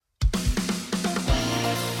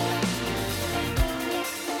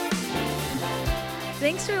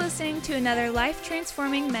Thanks for listening to another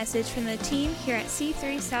life-transforming message from the team here at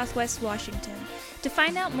C3 Southwest Washington. To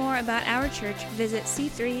find out more about our church, visit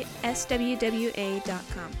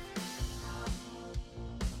c3swwa.com.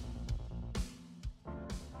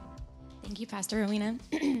 Thank you, Pastor Rowena.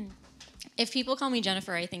 If people call me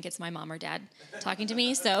Jennifer, I think it's my mom or dad talking to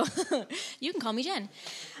me, so you can call me Jen.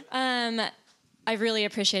 I really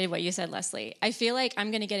appreciated what you said, Leslie. I feel like I'm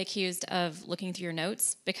going to get accused of looking through your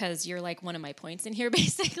notes because you're like one of my points in here,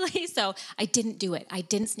 basically. So I didn't do it. I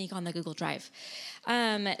didn't sneak on the Google Drive.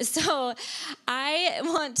 So I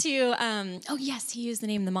want to, oh yes, he used the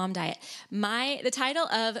name The Mom Diet. The title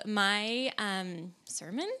of my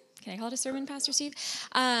sermon, can I call it a sermon, Pastor Steve,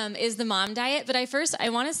 is The Mom Diet. But I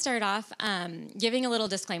want to start off giving a little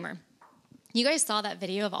disclaimer. You guys saw that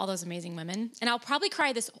video of all those amazing women, and I'll probably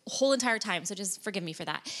cry this whole entire time, so just forgive me for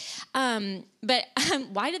that. But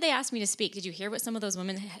why did they ask me to speak? Did you hear what some of those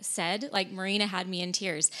women said? Like, Marina had me in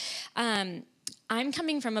tears. I'm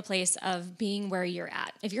coming from a place of being where you're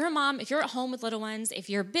at. If you're a mom, if you're at home with little ones, if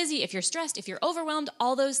you're busy, if you're stressed, if you're overwhelmed,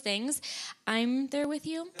 all those things, I'm there with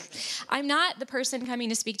you. I'm not the person coming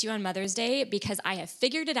to speak to you on Mother's Day because I have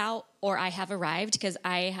figured it out or I have arrived, because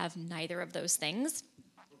I have neither of those things.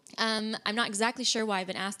 I'm not exactly sure why I've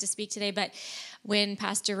been asked to speak today, but when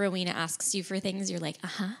Pastor Rowena asks you for things, you're like,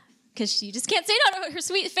 because you just can't say no to her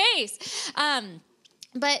sweet face.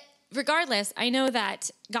 But regardless, I know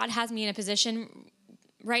that God has me in a position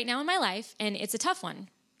right now in my life, and it's a tough one.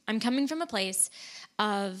 I'm coming from a place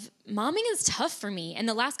of momming is tough for me, and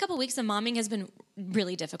the last couple of weeks of momming has been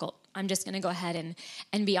really difficult. I'm just going to go ahead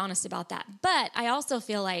and be honest about that. But I also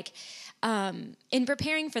feel like in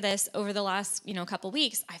preparing for this over the last couple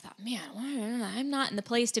weeks, I thought, man, I'm not in the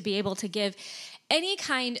place to be able to give any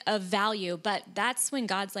kind of value. But that's when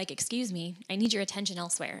God's like, excuse me, I need your attention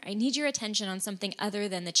elsewhere. I need your attention on something other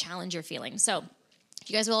than the challenge you're feeling. So if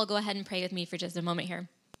you guys will all go ahead and pray with me for just a moment here.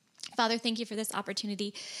 Father, thank you for this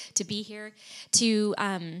opportunity to be here, to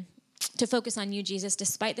focus on you, Jesus,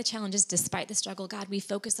 despite the challenges, despite the struggle. God, we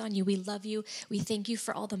focus on you. We love you. We thank you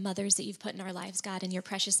for all the mothers that you've put in our lives, God. In your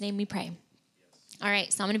precious name we pray. All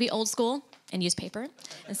right, so I'm going to be old school and use paper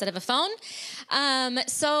instead of a phone.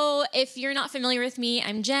 So if you're not familiar with me,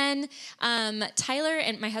 I'm Jen. Tyler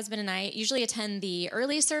and my husband and I usually attend the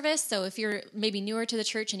early service. So if you're maybe newer to the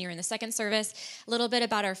church and you're in the second service, a little bit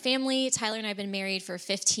about our family. Tyler and I have been married for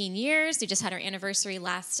 15 years. We just had our anniversary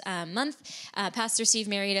last month. Pastor Steve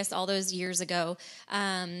married us all those years ago.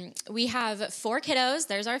 We have 4 kiddos.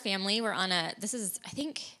 There's our family. We're on this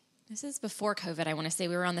is before COVID, I want to say.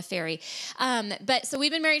 We were on the ferry. But so we've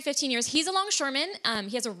been married 15 years. He's a longshoreman.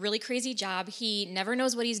 He has a really crazy job. He never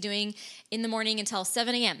knows what he's doing in the morning until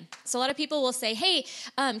 7 a.m. So a lot of people will say, hey,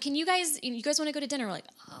 can you guys want to go to dinner? We're like,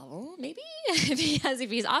 oh, maybe. if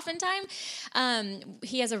he's off in time.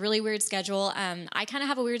 He has a really weird schedule. I kind of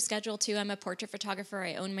have a weird schedule too. I'm a portrait photographer.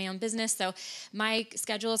 I own my own business. So my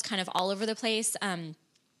schedule is kind of all over the place.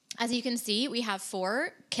 As you can see, we have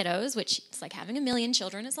 4 kiddos, which it's like having a million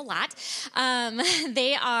children is a lot.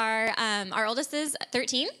 They are, our oldest is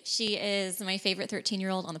 13. She is my favorite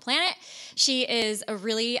 13-year-old on the planet. She is a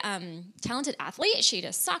really talented athlete. She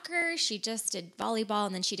does soccer. She just did volleyball,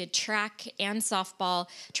 and then she did track and softball.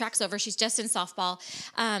 Track's over. She's just in softball.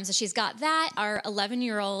 So she's got that. Our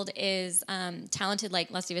 11-year-old is talented,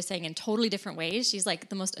 like Leslie was saying, in totally different ways. She's like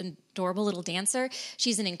the most adorable little dancer.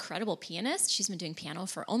 She's an incredible pianist. She's been doing piano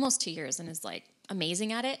for almost 2 years and is like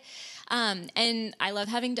amazing at it. And I love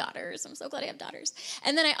having daughters. I'm so glad I have daughters.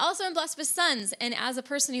 And then I also am blessed with sons. And as a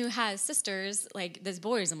person who has sisters, like there's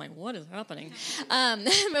boys, I'm like, what is happening?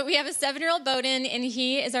 But we have a 7-year-old Bowden, and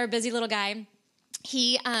he is our busy little guy.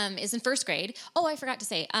 He is in first grade. Oh, I forgot to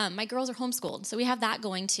say, my girls are homeschooled. So we have that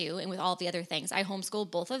going too, and with all the other things. I homeschool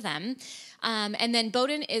both of them. And then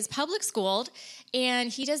Bowden is public schooled,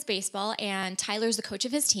 and he does baseball, and Tyler's the coach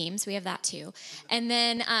of his team, so we have that too. And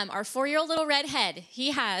then our 4-year-old little redhead,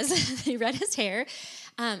 he read his hair.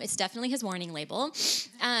 It's definitely his warning label.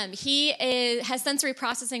 He has sensory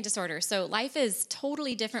processing disorder, so life is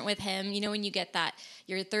totally different with him. You know, when you get that,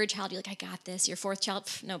 your 3rd child, you're like, I got this. Your 4th child,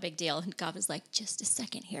 no big deal. And God was like, just a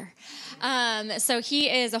second here. So he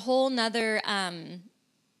is a whole nother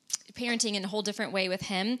parenting in a whole different way with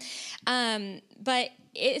him. But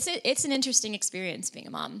it's an interesting experience being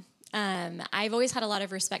a mom. I've always had a lot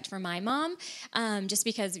of respect for my mom, just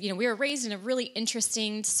because, we were raised in a really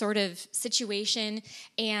interesting sort of situation,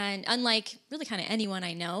 and unlike really kind of anyone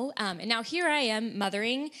I know. And now here I am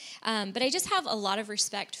mothering, but I just have a lot of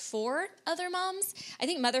respect for other moms. I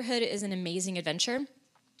think motherhood is an amazing adventure.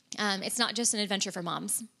 It's not just an adventure for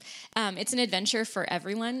moms. It's an adventure for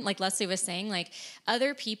everyone. Like Leslie was saying, like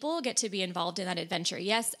other people get to be involved in that adventure.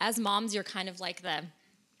 Yes, as moms, you're kind of like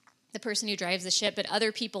the person who drives the ship, but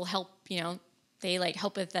other people help, they like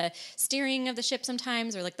help with the steering of the ship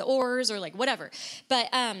sometimes, or like the oars, or like whatever. But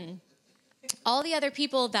all the other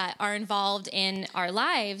people that are involved in our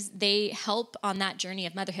lives, they help on that journey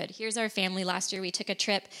of motherhood. Here's our family. Last year, we took a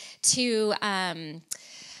trip to...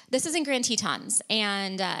 this is in Grand Tetons,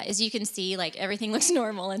 and as you can see, like everything looks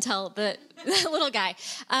normal until the little guy.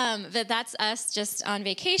 But that's us just on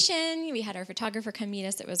vacation. We had our photographer come meet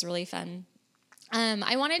us. It was really fun.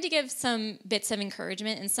 I wanted to give some bits of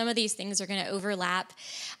encouragement, and some of these things are going to overlap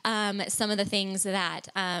some of the things that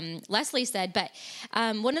Leslie said. But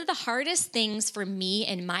one of the hardest things for me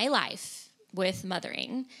in my life with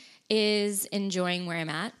mothering is enjoying where I'm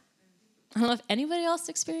at. I don't know if anybody else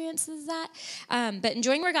experiences that, but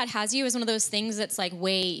enjoying where God has you is one of those things that's like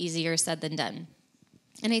way easier said than done.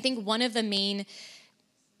 And I think one of the main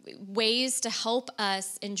ways to help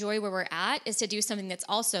us enjoy where we're at is to do something that's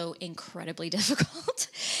also incredibly difficult.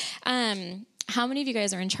 How many of you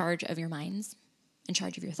guys are in charge of your minds, in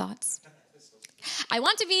charge of your thoughts? I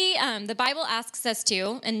want to be, the Bible asks us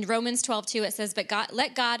to, in Romans 12:2, it says, but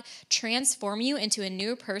let God transform you into a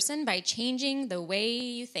new person by changing the way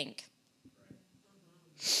you think.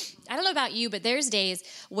 I don't know about you, but there's days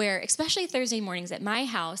where, especially Thursday mornings at my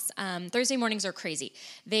house, Thursday mornings are crazy.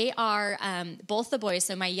 They are both the boys.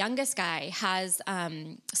 So my youngest guy has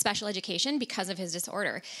special education because of his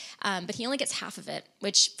disorder, but he only gets half of it,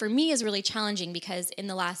 which for me is really challenging because in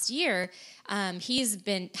the last year,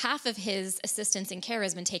 half of his assistance and care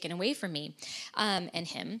has been taken away from me and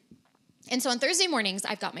him. And so on Thursday mornings,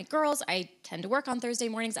 I've got my girls. I tend to work on Thursday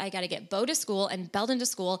mornings. I got to get Bo to school and Belden to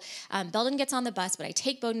school. Belden gets on the bus, but I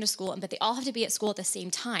take Bowden to school, but they all have to be at school at the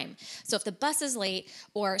same time. So if the bus is late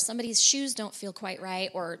or somebody's shoes don't feel quite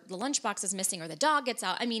right or the lunchbox is missing or the dog gets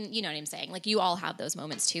out, I mean, you know what I'm saying. Like you all have those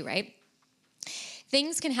moments too, right?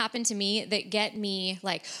 Things can happen to me that get me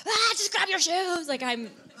like, just grab your shoes. Like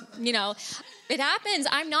it happens.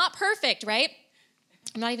 I'm not perfect, right?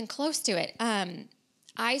 I'm not even close to it.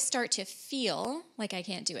 I start to feel like I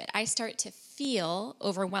can't do it. I start to feel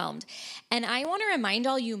overwhelmed. And I want to remind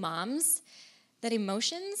all you moms that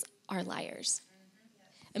emotions are liars.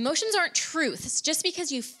 Emotions aren't truth. Just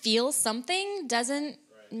because you feel something doesn't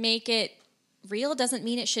make it real, doesn't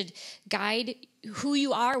mean it should guide who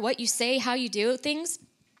you are, what you say, how you do things.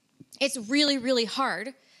 It's really, really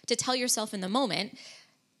hard to tell yourself in the moment,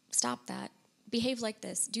 stop that, behave like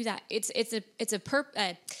this, do that. It's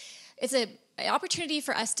an opportunity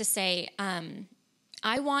for us to say,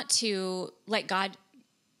 I want to let God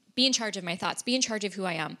be in charge of my thoughts, be in charge of who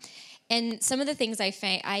I am. And some of the things I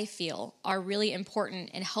feel are really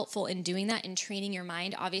important and helpful in doing that and training your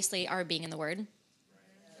mind, obviously, are being in the Word.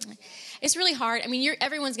 It's really hard. I mean,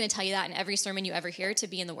 everyone's going to tell you that in every sermon you ever hear, to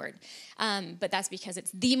be in the Word. But that's because it's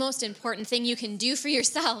the most important thing you can do for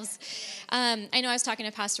yourselves. I know I was talking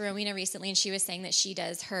to Pastor Rowena recently, and she was saying that she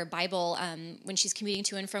does her Bible when she's commuting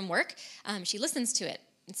to and from work. She listens to it.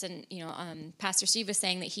 Pastor Steve was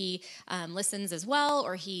saying that he listens as well,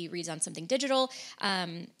 or he reads on something digital.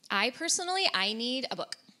 I need a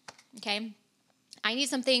book, okay? I need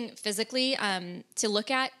something physically to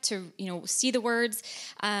look at, to see the words.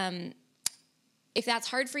 If that's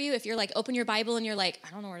hard for you, if you're like, open your Bible and you're like,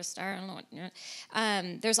 I don't know where to start, I don't know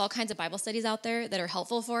what, there's all kinds of Bible studies out there that are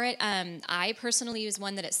helpful for it. I personally use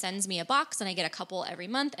one that it sends me a box, and I get a couple every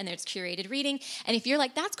month, and there's curated reading. And if you're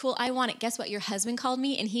like, that's cool, I want it, guess what? Your husband called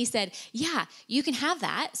me, and he said, yeah, you can have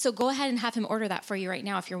that. So go ahead and have him order that for you right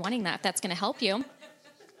now if you're wanting that, if that's going to help you.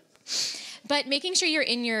 But making sure you're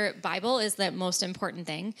in your Bible is the most important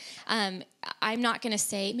thing. I'm not going to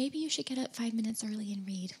say, maybe you should get up 5 minutes early and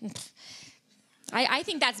read. I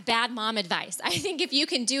think that's bad mom advice. I think if you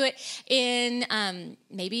can do it in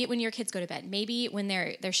maybe when your kids go to bed, maybe when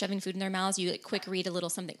they're shoving food in their mouths, you quick read a little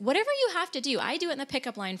something. Whatever you have to do. I do it in the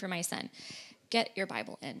pickup line for my son. Get your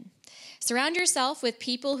Bible in. Surround yourself with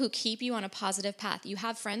people who keep you on a positive path. You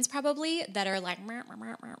have friends probably that are like,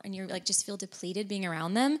 and you're like just feel depleted being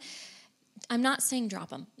around them. I'm not saying drop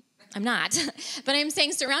them. I'm not. But I'm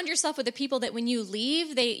saying surround yourself with the people that when you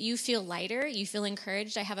leave, you feel lighter, you feel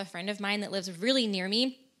encouraged. I have a friend of mine that lives really near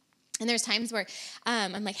me. And there's times where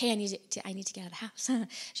I'm like, hey, I need to get out of the house.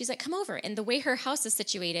 She's like, come over. And the way her house is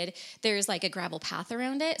situated, there's like a gravel path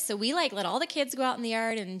around it. So we like let all the kids go out in the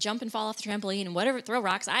yard and jump and fall off the trampoline and whatever, throw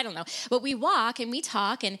rocks. I don't know. But we walk and we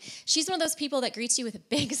talk. And she's one of those people that greets you with a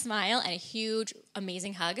big smile and a huge,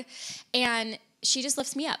 amazing hug. And she just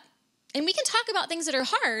lifts me up. And we can talk about things that are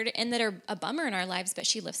hard and that are a bummer in our lives, but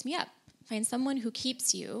she lifts me up. Find someone who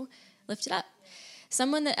keeps you lifted up.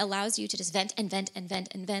 Someone that allows you to just vent and vent and vent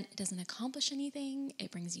and vent. It doesn't accomplish anything.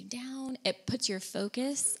 It brings you down. It puts your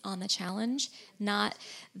focus on the challenge, not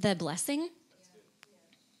the blessing.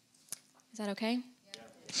 Is that okay?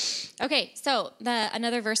 Okay, so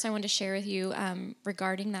another verse I wanted to share with you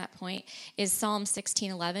regarding that point is Psalm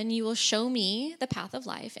 16:11. You will show me the path of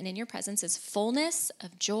life, and in your presence is fullness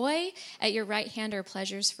of joy. At your right hand are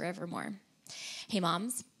pleasures forevermore. Hey,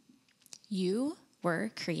 moms, you were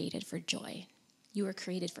created for joy. You were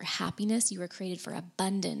created for happiness. You were created for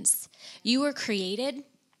abundance. You were created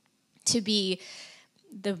to be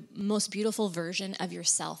the most beautiful version of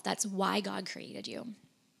yourself. That's why God created you.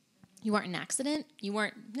 You weren't an accident. You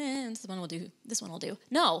weren't, this one will do, this one will do.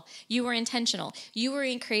 No, you were intentional. You were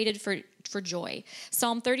created for joy.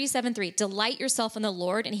 Psalm 37:3, delight yourself in the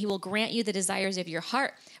Lord, and he will grant you the desires of your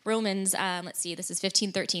heart. Romans, this is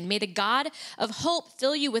 15:13. May the God of hope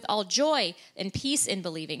fill you with all joy and peace in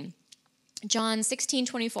believing. John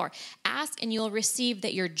 16:24, ask and you will receive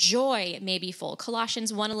that your joy may be full.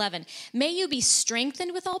 Colossians 1:11, may you be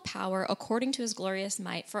strengthened with all power according to his glorious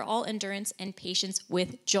might for all endurance and patience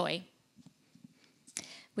with joy.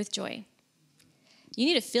 With joy. You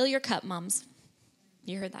need to fill your cup, moms.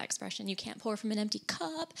 You heard that expression. You can't pour from an empty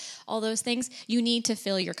cup. All those things. You need to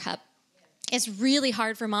fill your cup. It's really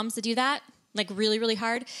hard for moms to do that. Like really, really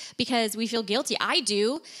hard because we feel guilty. I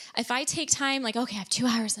do. If I take time, like, okay, I have 2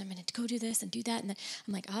 hours and I'm going to go do this and do that. And then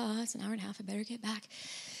I'm like, it's an hour and a half. I better get back.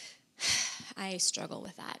 I struggle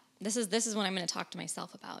with that. This is what I'm going to talk to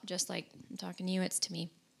myself about. Just like I'm talking to you, it's to me.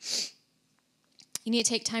 You need to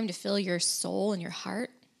take time to fill your soul and your heart.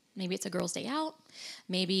 Maybe it's a girl's day out.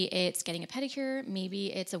 Maybe it's getting a pedicure. Maybe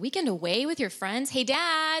it's a weekend away with your friends. Hey,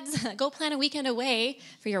 dads, go plan a weekend away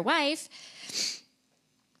for your wife.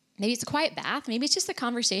 Maybe it's a quiet bath. Maybe it's just a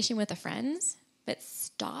conversation with the friends. But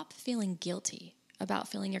stop feeling guilty about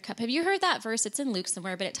filling your cup. Have you heard that verse? It's in Luke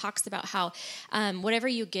somewhere, but it talks about how whatever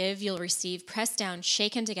you give, you'll receive, pressed down,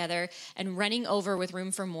 shaken together, and running over with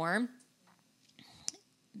room for more.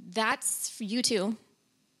 That's for you too.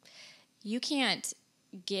 You can't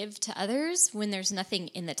give to others when there's nothing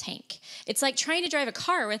in the tank. It's like trying to drive a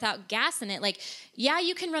car without gas in it. Like, yeah,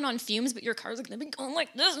 you can run on fumes, but your car's going to be going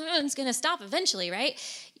like this, and it's going to stop eventually, right?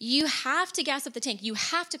 You have to gas up the tank. You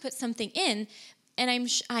have to put something in, and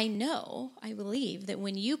I believe that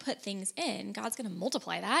when you put things in, God's going to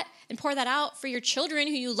multiply that and pour that out for your children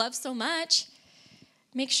who you love so much.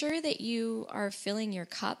 Make sure that you are filling your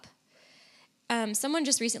cup. Someone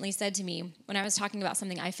just recently said to me when I was talking about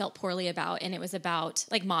something I felt poorly about, and it was about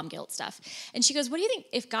like mom guilt stuff. And she goes, what do you think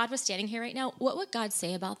if God was standing here right now, what would God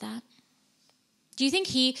say about that? Do you think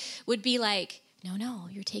he would be like, no,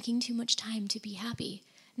 you're taking too much time to be happy?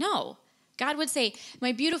 No, God would say,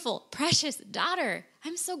 my beautiful, precious daughter,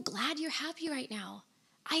 I'm so glad you're happy right now.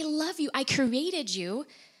 I love you. I created you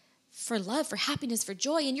for love, for happiness, for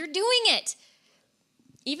joy, and you're doing it.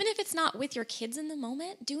 Even if it's not with your kids in the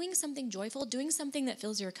moment, doing something joyful, doing something that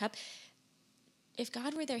fills your cup, if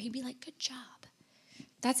God were there, he'd be like, good job.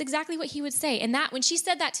 That's exactly what he would say. And that, when she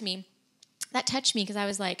said that to me, that touched me because I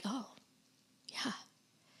was like, oh, yeah.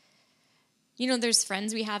 You know, there's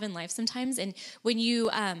friends we have in life sometimes, and when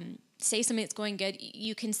you say something that's going good,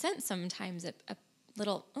 you can sense sometimes a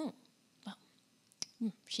little,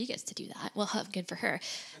 she gets to do that. Well, good for her.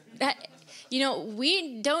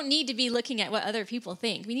 We don't need to be looking at what other people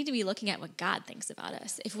think. We need to be looking at what God thinks about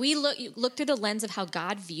us. If we look through the lens of how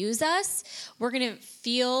God views us, we're going to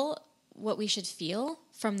feel what we should feel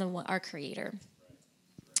from our Creator.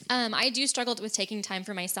 I do struggle with taking time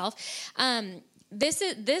for myself. This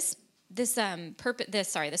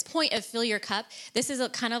point of fill your cup, this is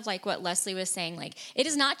kind of like what Leslie was saying. Like, it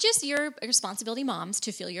is not just your responsibility, moms,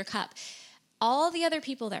 to fill your cup. All the other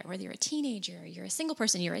people there, whether you're a teenager, you're a single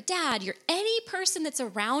person, you're a dad, you're any person that's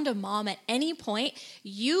around a mom at any point,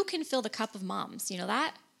 you can fill the cup of moms. You know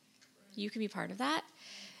that? You can be part of that.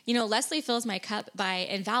 You know, Leslie fills my cup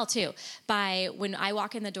and Val too, by when I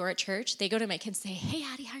walk in the door at church, they go to my kids and say, hey,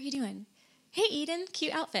 Addie, how are you doing? Hey, Eden,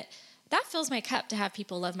 cute outfit. That fills my cup to have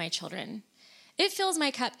people love my children. It fills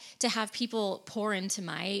my cup to have people pour into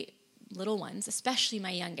my little ones, especially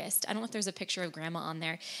my youngest. I don't know if there's a picture of Grandma on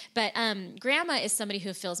there, but Grandma is somebody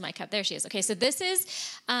who fills my cup. There she is. Okay, so this is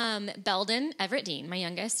Belden Everett Dean, my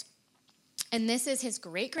youngest, and this is his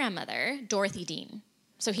great-grandmother, Dorothy Dean.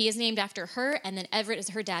 So he is named after her, and then Everett is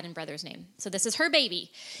her dad and brother's name. So this is her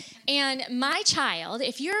baby. And my child,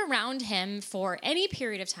 if you're around him for any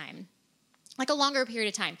period of time, like a longer period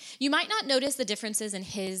of time. You might not notice the differences in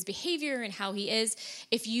his behavior and how he is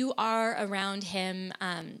if you are around him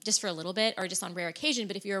just for a little bit or just on rare occasion,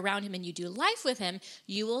 but if you're around him and you do life with him,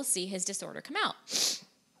 you will see his disorder come out.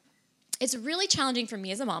 It's really challenging for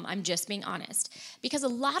me as a mom, I'm just being honest, because a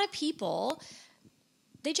lot of people,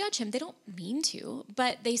 they judge him. They don't mean to,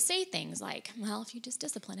 but they say things like, well, if you just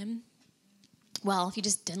discipline him, well, if you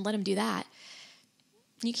just didn't let him do that,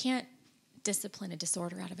 you can't discipline a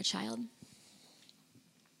disorder out of a child.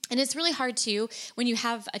 And it's really hard, too, when you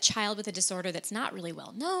have a child with a disorder that's not really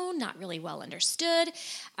well known, not really well understood.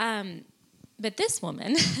 But this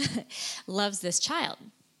woman loves this child.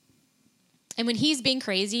 And when he's being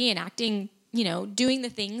crazy and acting, doing the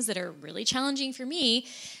things that are really challenging for me,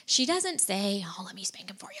 she doesn't say, oh, let me spank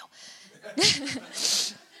him for you.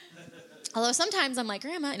 Although sometimes I'm like,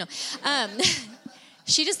 Grandma,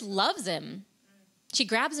 she just loves him. She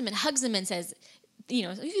grabs him and hugs him and says, you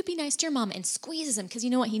could be nice to your mom, and squeezes him because you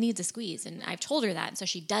know what? He needs a squeeze. And I've told her that, and so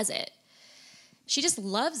she does it. She just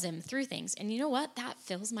loves him through things. And you know what? That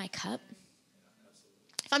fills my cup.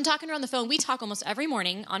 If I'm talking to her on the phone, we talk almost every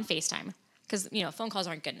morning on FaceTime because, phone calls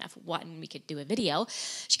aren't good enough. We could do a video.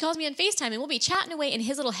 She calls me on FaceTime, and we'll be chatting away, and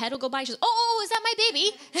his little head will go by. She goes, oh, is that my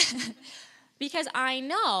baby? Because I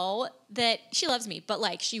know that she loves me,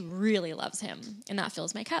 but, she really loves him, and that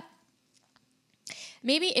fills my cup.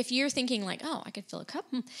 Maybe if you're thinking oh, I could fill a cup,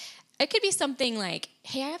 it could be something like,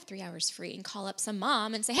 hey, I have 3 hours free, and call up some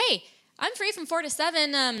mom and say, hey, I'm free from 4 to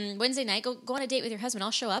 7 Wednesday night. Go on a date with your husband. I'll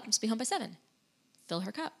show up and just be home by 7. Fill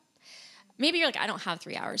her cup. Maybe you're like, I don't have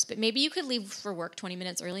 3 hours, but maybe you could leave for work 20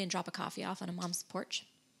 minutes early and drop a coffee off on a mom's porch.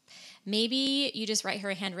 Maybe you just write her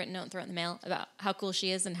a handwritten note and throw it in the mail about how cool she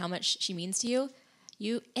is and how much she means to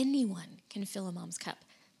you. Anyone can fill a mom's cup.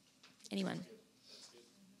 Anyone.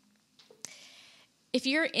 If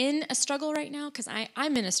you're in a struggle right now, because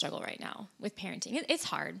I'm in a struggle right now with parenting. It's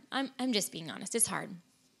hard. I'm just being honest. It's hard.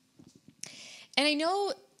 And I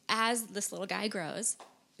know as this little guy grows,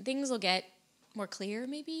 things will get more clear,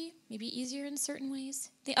 maybe easier in certain ways.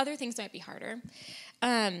 The other things might be harder.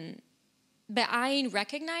 But I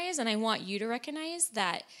recognize, and I want you to recognize,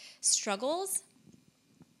 that struggles,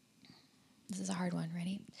 this is a hard one,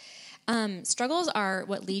 ready? Struggles are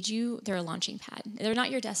what lead you. They're a launching pad. They're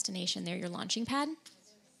not your destination. They're your launching pad.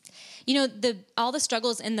 All the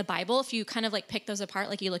struggles in the Bible, if you kind of pick those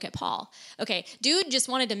apart, you look at Paul. Okay, dude just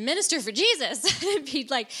wanted to minister for Jesus. He's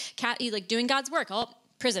doing God's work. Oh,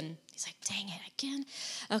 prison. He's like, dang it, again?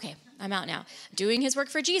 Okay, I'm out now. Doing his work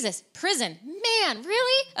for Jesus. Prison. Man,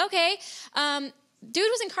 really? Okay. Dude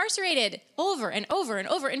was incarcerated over and over and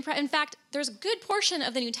over. In fact, there's a good portion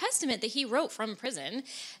of the New Testament that he wrote from prison.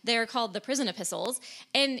 They're called the prison epistles.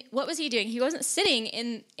 And what was he doing? He wasn't sitting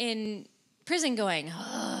in prison going,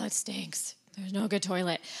 oh, it stinks. There's no good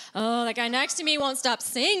toilet. Oh, that guy next to me won't stop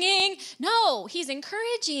singing. No, he's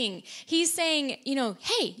encouraging. He's saying,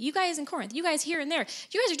 hey, you guys in Corinth, you guys here and there,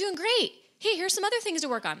 you guys are doing great. Hey, here's some other things to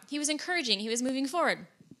work on. He was encouraging. He was moving forward.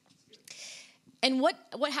 And what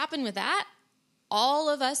happened with that? All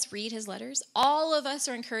of us read his letters. All of us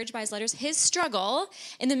are encouraged by his letters. His struggle,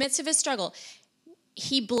 in the midst of his struggle,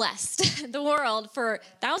 he blessed the world for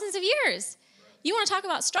thousands of years. You want to talk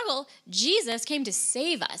about struggle? Jesus came to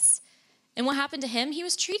save us. And what happened to him? He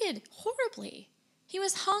was treated horribly. He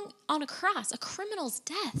was hung on a cross, a criminal's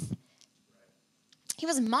death. He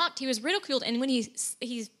was mocked. He was ridiculed. And when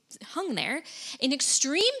he's hung there in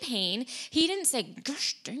extreme pain, he didn't say,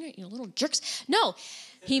 gosh, dang it, you little jerks. No,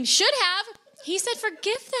 he should have. He said,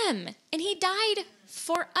 forgive them. And he died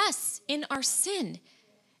for us in our sin.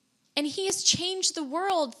 And he has changed the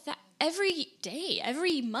world every day,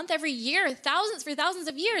 every month, every year, for thousands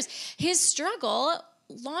of years. His struggle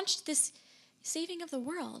launched this saving of the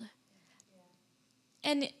world.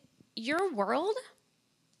 And your world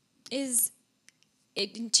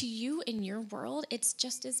to you in your world, it's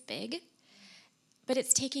just as big, but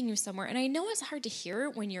it's taking you somewhere. And I know it's hard to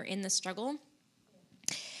hear when you're in the struggle.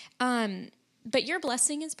 But your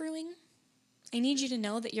blessing is brewing. I need you to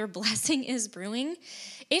know that your blessing is brewing.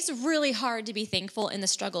 It's really hard to be thankful in the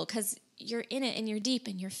struggle because you're in it and you're deep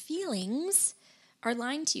and your feelings are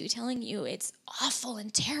lying to you, telling you it's awful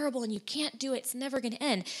and terrible and you can't do it. It's never going to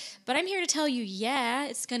end. But I'm here to tell you, yeah,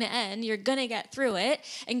 it's going to end. You're going to get through it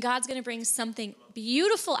and God's going to bring something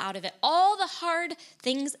beautiful out of it. All the hard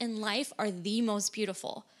things in life are the most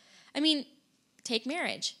beautiful. I mean, take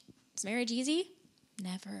marriage. Is marriage easy?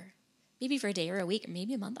 Never. Maybe for a day or a week or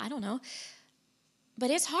maybe a month. I don't know.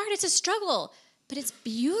 But it's hard. It's a struggle. But it's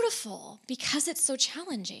beautiful because it's so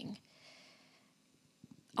challenging.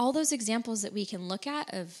 All those examples that we can look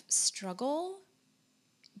at of struggle,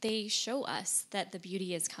 they show us that the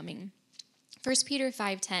beauty is coming. 1 Peter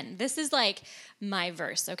 5:10. This is like my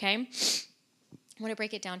verse, okay? I want to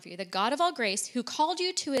break it down for you. The God of all grace, who called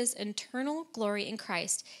you to his eternal glory in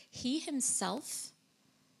Christ, he himself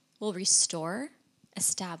will restore,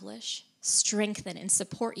 establish, strengthen, and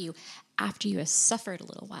support you after you have suffered a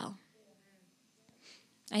little while.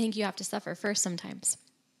 I think you have to suffer first sometimes.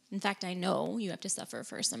 In fact, I know you have to suffer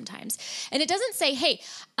first sometimes. And it doesn't say, hey,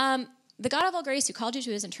 the God of all grace who called you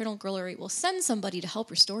to his eternal glory will send somebody to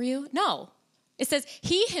help restore you. No. It says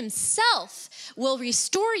he himself will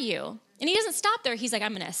restore you. And he doesn't stop there. He's like,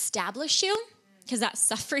 I'm going to establish you, because that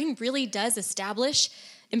suffering really does establish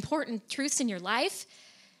important truths in your life.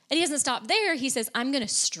 And he doesn't stop there. He says, I'm going to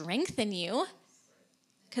strengthen you,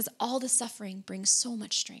 because all the suffering brings so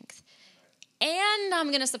much strength. And I'm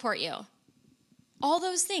going to support you. All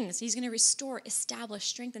those things. He's going to restore, establish,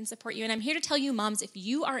 strengthen, support you. And I'm here to tell you, moms, if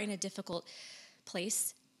you are in a difficult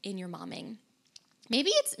place in your momming,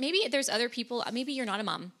 maybe there's other people, maybe you're not a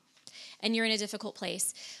mom, and you're in a difficult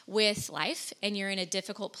place with life, and you're in a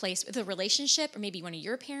difficult place with a relationship, or maybe one of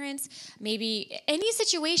your parents, maybe any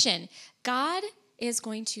situation. God is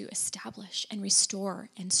going to establish and restore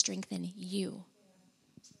and strengthen you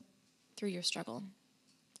through your struggle.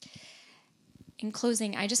 In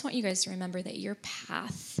closing, I just want you guys to remember that your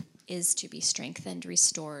path is to be strengthened,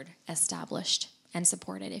 restored, established, and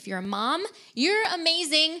supported. If you're a mom, you're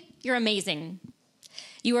amazing. You're amazing.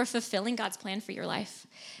 You are fulfilling God's plan for your life.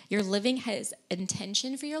 You're living his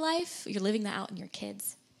intention for your life. You're living that out in your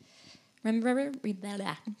kids. Remember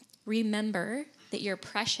that you're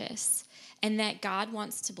precious and that God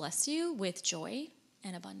wants to bless you with joy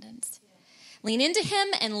and abundance. Lean into him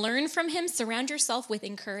and learn from him. Surround yourself with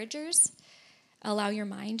encouragers. Allow your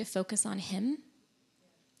mind to focus on him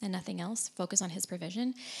and nothing else. Focus on his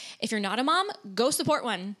provision. If you're not a mom, go support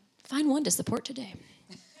one. Find one to support today.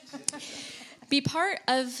 Be part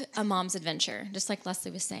of a mom's adventure, just like Leslie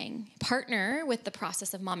was saying. Partner with the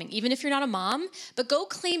process of momming, even if you're not a mom, but go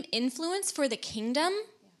claim influence for the kingdom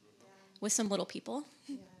with some little people.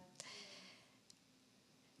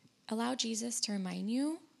 Allow Jesus to remind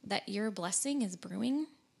you that your blessing is brewing.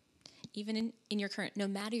 Even in your current, no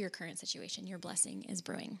matter your current situation, your blessing is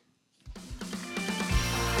brewing.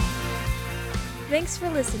 Thanks for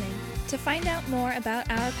listening. To find out more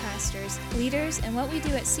about our pastors, leaders, and what we do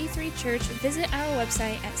at C3 Church, visit our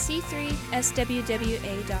website at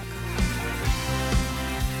c3swwa.com.